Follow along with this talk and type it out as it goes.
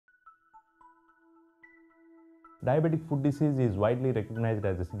Diabetic foot disease is widely recognized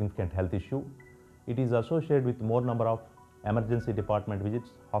as a significant health issue. It is associated with more number of emergency department visits,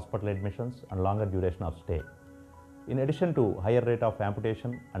 hospital admissions, and longer duration of stay. In addition to higher rate of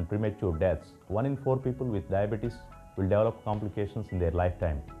amputation and premature deaths, 1 in 4 people with diabetes will develop complications in their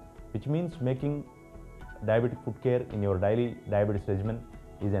lifetime, which means making diabetic foot care in your daily diabetes regimen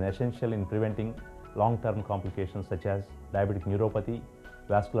is an essential in preventing long-term complications such as diabetic neuropathy,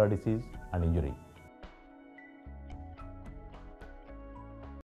 vascular disease, and injury.